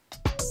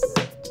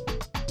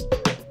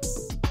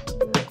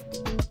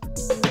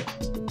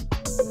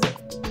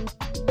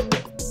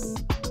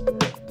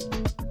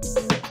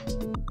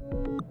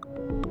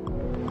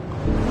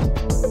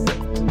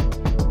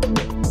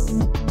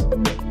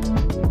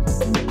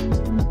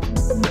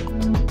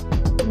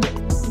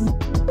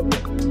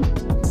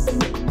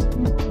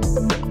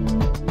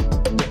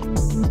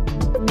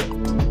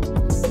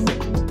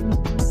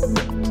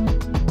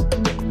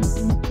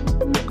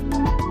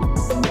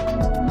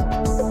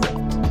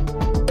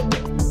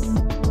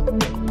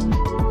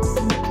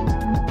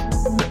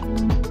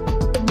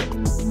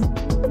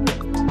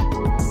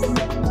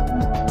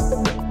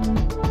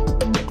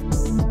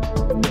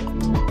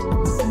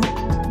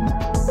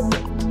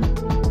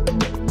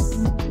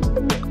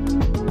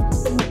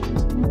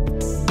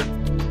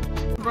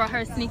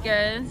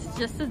 Sneakers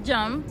just to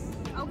jump.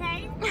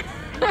 Okay.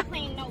 I'm not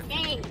playing no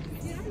games.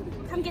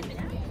 Come get this.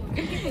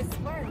 Come get this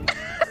squirt.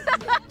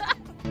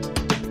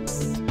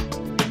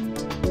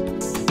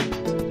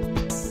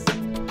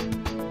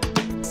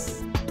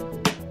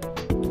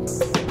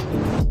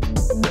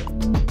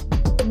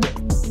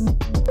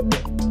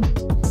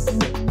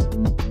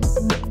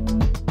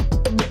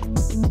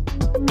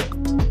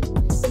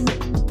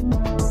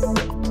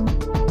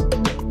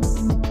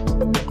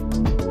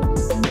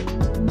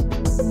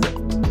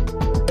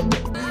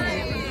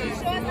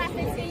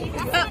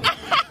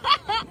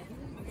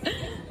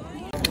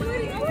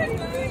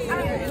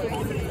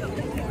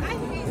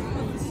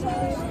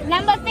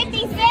 Number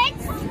 56.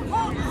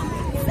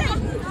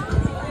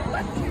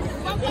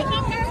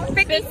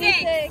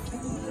 56.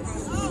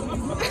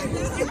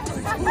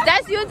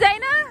 That's you,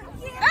 Dana?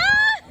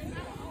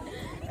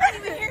 I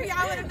didn't even hear you.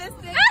 I would have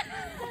missed it.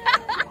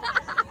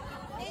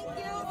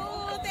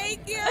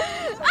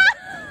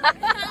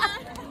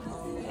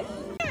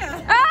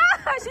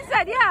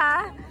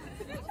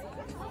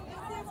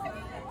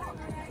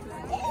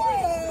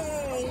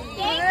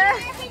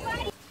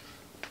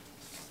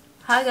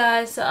 Hi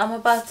guys, so I'm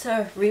about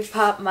to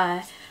repot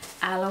my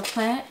aloe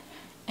plant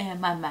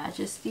and my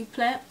majesty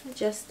plant.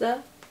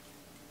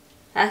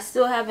 I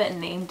still haven't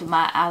named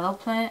my aloe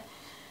plant.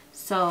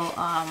 So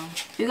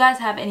if you guys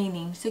have any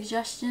name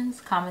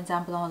suggestions, comment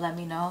down below and let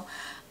me know.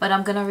 But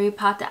I'm gonna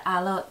repot the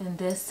aloe in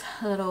this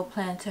little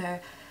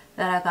planter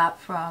that I got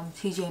from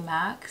TJ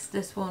Maxx.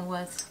 This one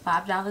was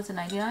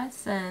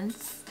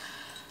 $5.99.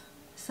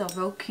 So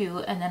real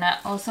cute. And then I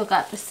also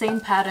got the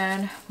same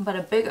pattern but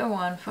a bigger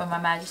one for my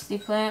majesty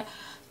plant.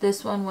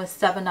 This one was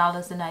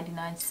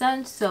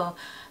 $7.99. So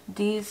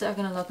these are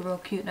gonna look real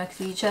cute next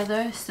to each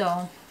other.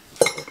 So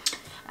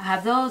I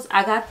have those.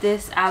 I got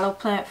this aloe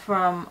plant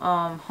from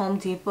Home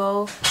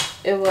Depot.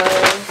 It was,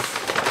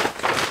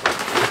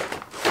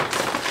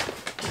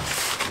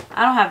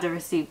 I don't have the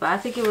receipt, but I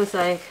think it was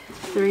like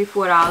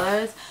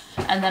 $3-4.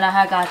 And then I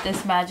had got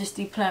this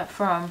majesty plant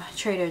from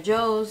Trader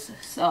Joe's.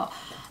 So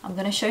I'm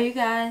gonna show you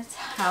guys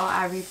how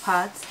I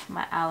repot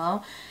my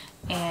aloe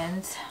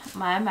and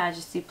my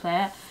majesty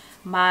plant.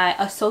 My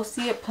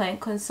associate plant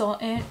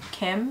consultant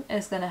Kim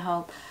is gonna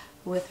help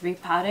with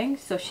repotting,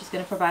 so she's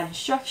gonna provide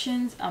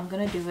instructions. I'm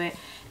gonna do it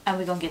and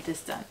we're gonna get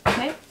this done.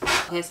 Okay,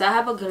 so I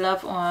have a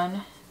glove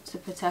on to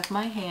protect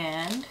my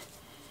hand,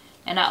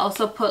 and I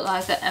also put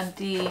like an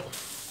empty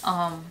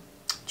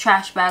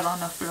trash bag on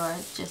the floor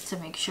just to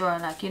make sure,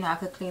 like, you know, I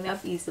could clean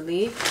up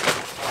easily.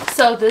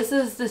 So this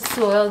is the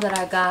soil that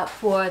I got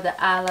for the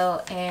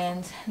aloe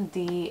and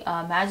the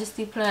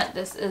majesty plant.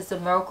 This is the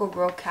Miracle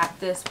Grow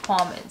Cactus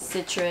Palm and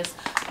Citrus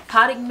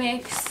potting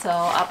mix. So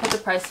I'll put the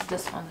price of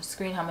this on the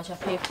screen, how much I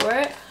paid for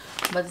it,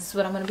 but this is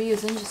what I'm going to be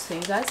using, just so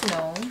you guys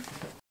know.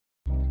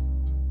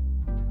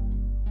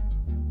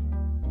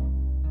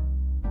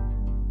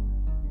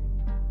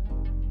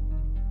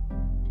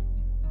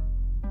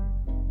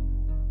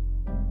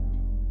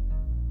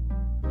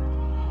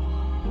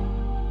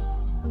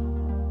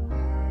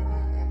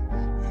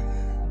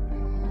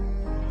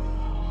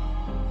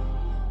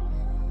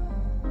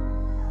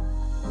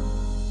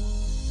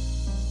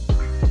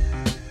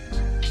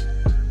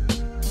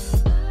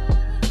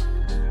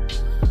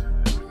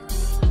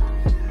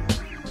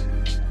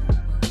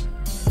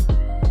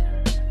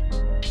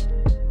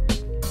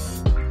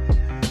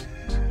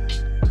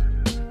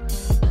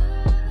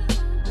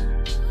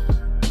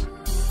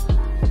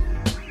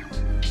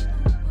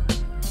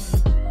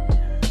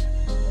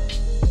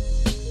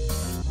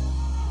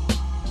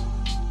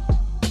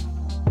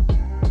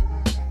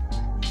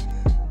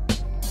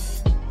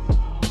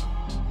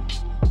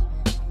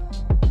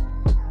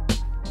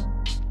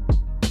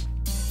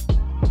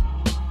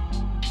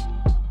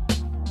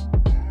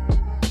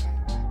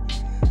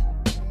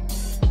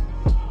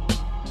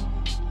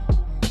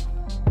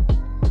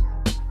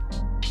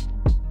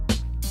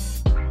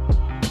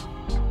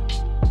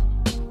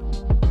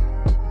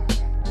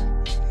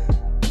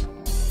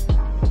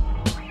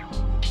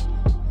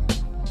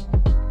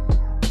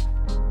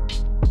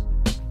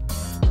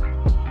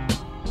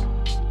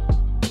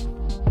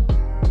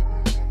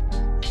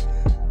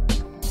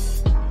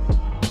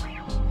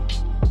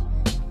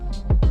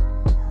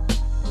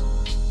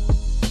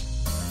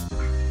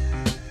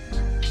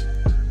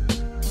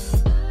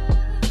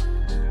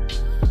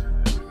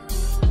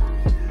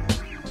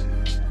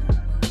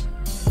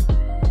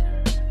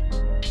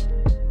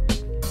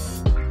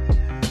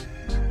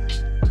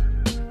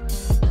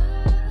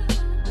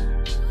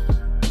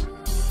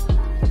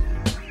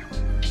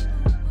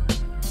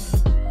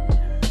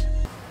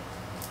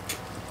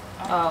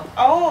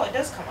 Oh, it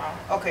does come out.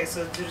 Okay,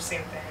 so do the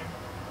same thing.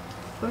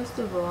 First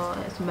of all,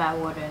 it's mad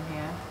water in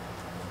here.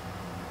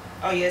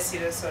 Oh yes,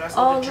 it is. So that's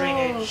all the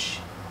drainage.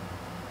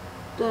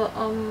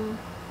 No.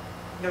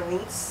 The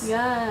roots.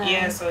 Yeah.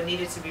 Yeah, so it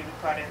needed to be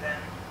repotted then.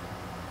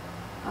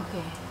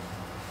 Okay.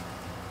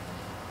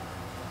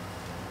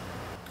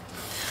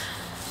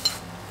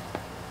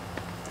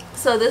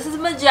 So this is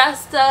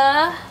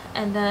Majesta,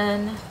 and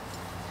then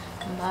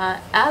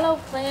my aloe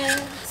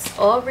plants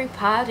all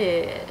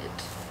repotted.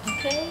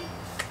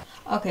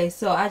 Okay,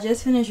 so I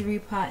just finished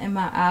repotting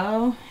my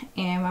aloe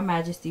and my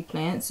majesty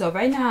plant. So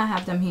right now I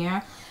have them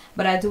here,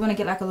 but I do want to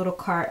get like a little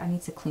cart. I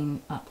need to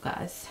clean up,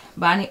 guys,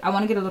 but I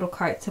want to get a little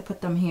cart to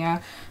put them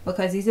here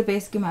because these are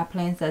basically my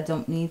plants that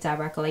don't need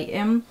direct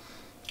lighting.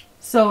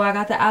 So I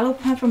got the aloe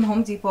plant from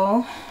Home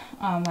Depot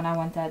when I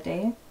went that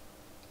day.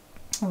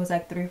 It was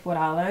like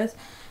 $3-4.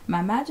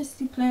 My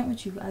majesty plant,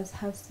 which you guys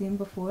have seen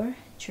before,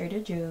 Trader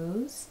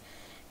Joe's.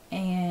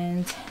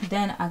 And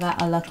then I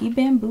got a lucky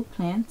bamboo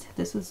plant.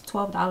 This was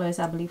 $12,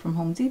 I believe, from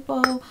Home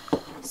Depot.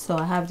 So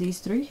I have these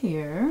three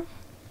here.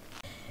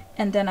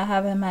 And then I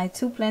have my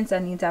two plants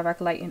that need direct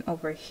lighting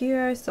over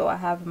here. So I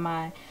have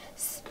my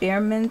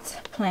spearmint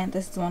plant.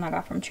 This is the one I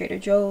got from Trader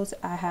Joe's.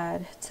 I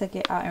had took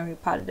it out and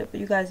repotted it, but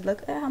you guys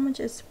look at how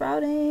much it's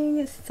sprouting.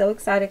 It's so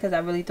excited because I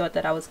really thought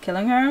that I was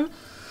killing her.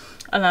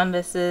 And then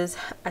this is,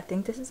 I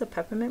think this is a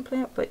peppermint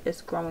plant, but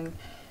it's growing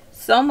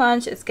so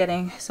much. It's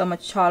getting so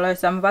much taller.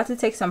 So I'm about to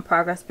take some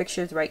progress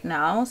pictures right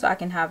now so I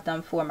can have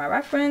them for my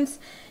reference.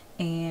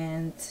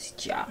 And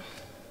yeah.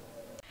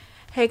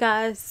 Hey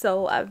guys,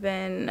 so I've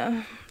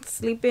been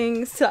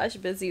sleeping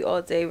 / busy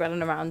all day,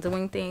 running around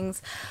doing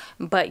things,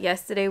 but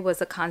yesterday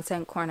was a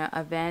Kontent Korner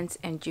event,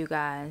 and you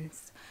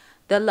guys,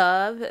 the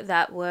love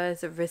that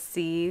was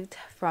received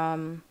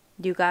from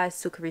you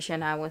guys to Carisha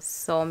and I was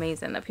so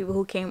amazing. The people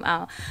who came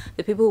out,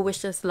 the people who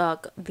wished us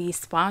luck, the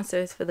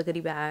sponsors for the goodie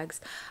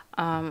bags,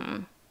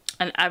 and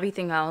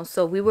everything else.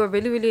 So we were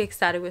really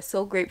excited. We're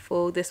so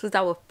grateful. This was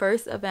our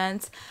first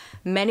event,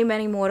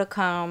 many more to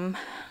come.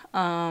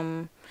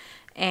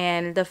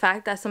 And the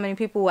fact that so many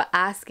people were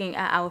asking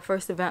at our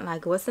first event,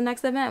 like, what's the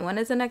next event? When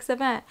is the next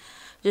event?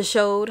 Just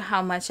showed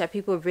how much that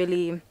people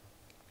really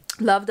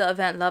love the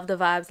event, love the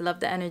vibes,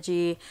 love the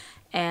energy.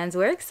 And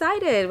we're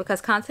excited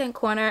because Kontent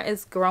Korner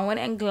is growing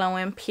and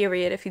glowing,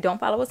 period. If you don't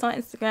follow us on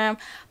Instagram,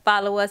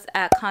 follow us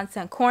at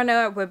Kontent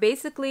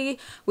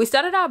Korner. We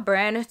started our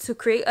brand to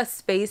create a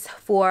space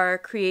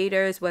for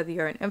creators, whether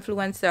you're an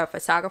influencer, a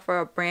photographer,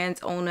 a brand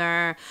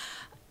owner,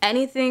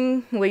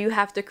 anything where you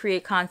have to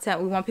create content.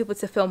 We want people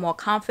to feel more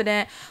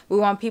confident. We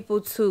want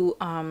people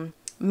to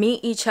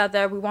meet each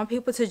other. We want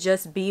people to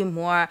just be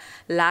more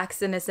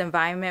lax in this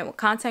environment. With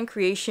content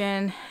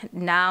creation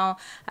now,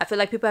 I feel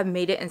like people have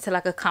made it into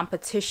like a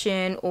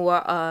competition,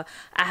 or I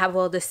have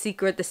all the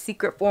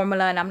secret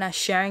formula and I'm not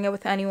sharing it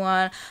with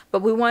anyone.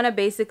 But we want to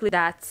basically,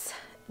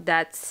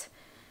 that's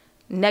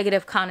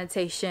negative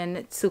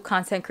connotation to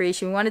content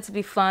creation. We want it to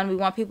be fun. We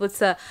want people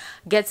to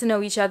get to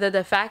know each other.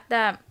 The fact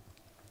that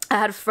I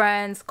had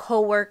friends,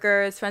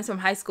 co-workers, friends from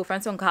high school,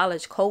 friends from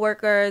college,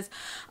 co-workers,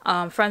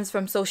 friends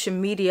from social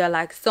media,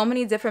 like so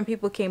many different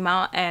people came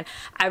out, and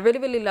I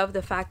really love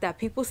the fact that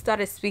people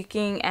started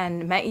speaking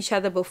and met each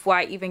other before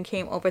I even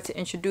came over to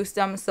introduce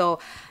them. So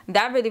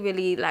that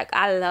really, like,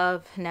 I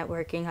love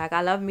networking. Like,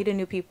 I love meeting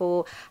new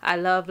people. I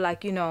love,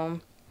 like, you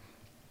know,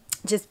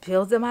 just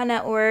building my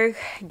network,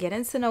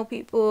 getting to know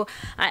people.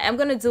 I am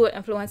gonna do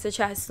an influencer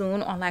chat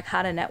soon on like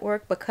how to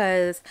network,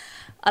 because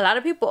a lot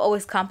of people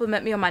always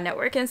compliment me on my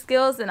networking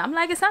skills, and I'm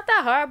like, it's not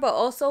that hard. But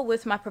also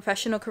with my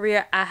professional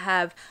career, I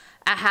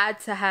had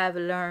to have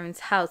learned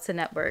how to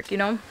network, you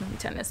know. Let me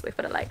turn this way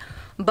for the light.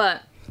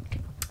 But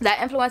that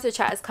influencer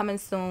chat is coming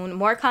soon.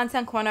 More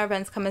Kontent Korner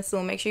events coming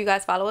soon. Make sure you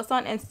guys follow us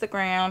on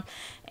Instagram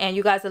and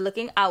you guys are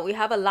looking out. We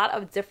have a lot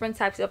of different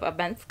types of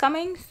events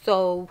coming,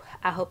 so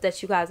I hope that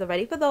you guys are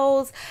ready for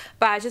those.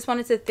 But I just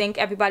wanted to thank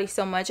everybody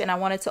so much, and I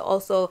wanted to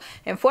also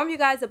inform you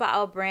guys about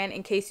our brand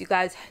in case you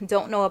guys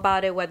don't know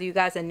about it, whether you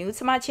guys are new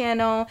to my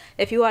channel.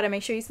 If you are, to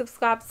make sure you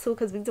subscribe too,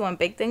 because we're doing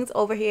big things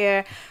over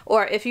here.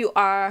 Or if you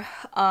are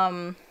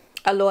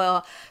a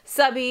loyal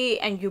subby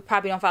and you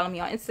probably don't follow me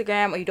on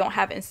Instagram, or you don't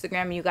have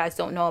Instagram and you guys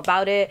don't know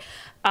about it,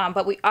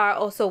 but we are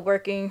also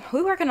working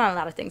on a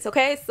lot of things,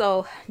 okay?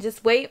 So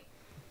just wait,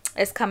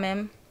 it's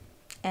coming,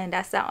 and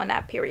that's that on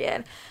that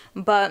period.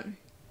 But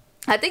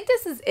I think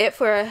this is it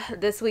for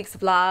this week's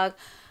vlog.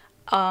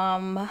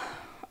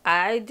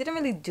 I didn't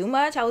really do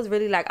much. I was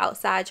really like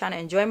outside trying to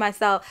enjoy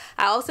myself.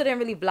 I also didn't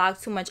really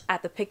vlog too much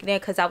at the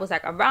picnic because I was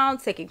like around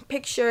taking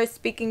pictures,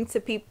 speaking to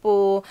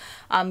people,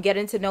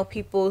 getting to know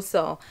people.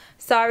 So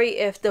sorry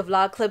if the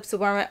vlog clips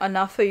weren't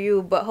enough for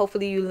you, but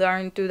hopefully you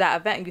learned through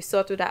that event. You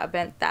saw through that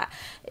event that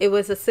it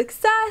was a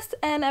success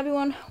and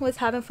everyone was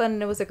having fun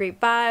and it was a great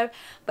vibe.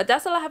 But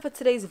that's all I have for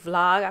today's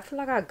vlog. I feel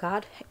like I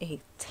got a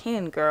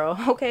 10, girl.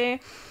 Okay.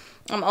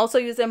 I'm also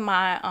using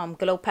my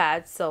glow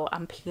pad, so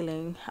I'm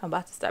peeling. I'm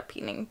about to start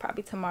peeling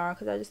probably tomorrow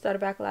because I just started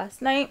back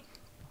last night.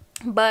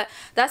 But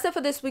that's it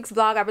for this week's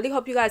vlog. I really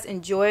hope you guys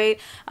enjoyed.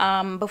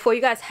 Before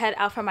you guys head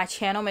out from my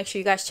channel, make sure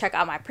you guys check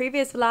out my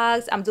previous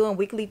vlogs. I'm doing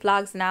weekly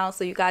vlogs now,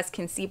 so you guys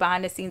can see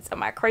behind the scenes of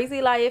my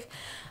crazy life,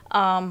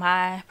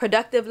 my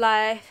productive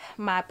life,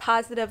 my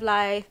positive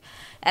life.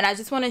 And I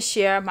just want to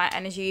share my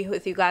energy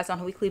with you guys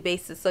on a weekly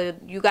basis, so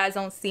you guys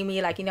don't see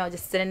me like, you know,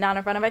 just sitting down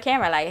in front of a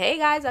camera like, hey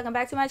guys, welcome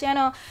back to my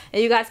channel,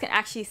 and you guys can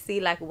actually see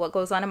like what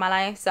goes on in my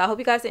life. So I hope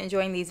you guys are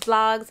enjoying these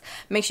vlogs.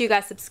 Make sure you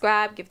guys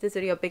subscribe, give this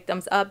video a big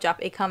thumbs up, drop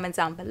a comment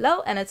down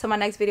below, and until my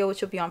next video,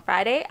 which will be on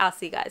Friday, I'll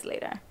see you guys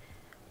later.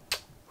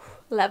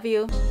 Love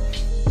you.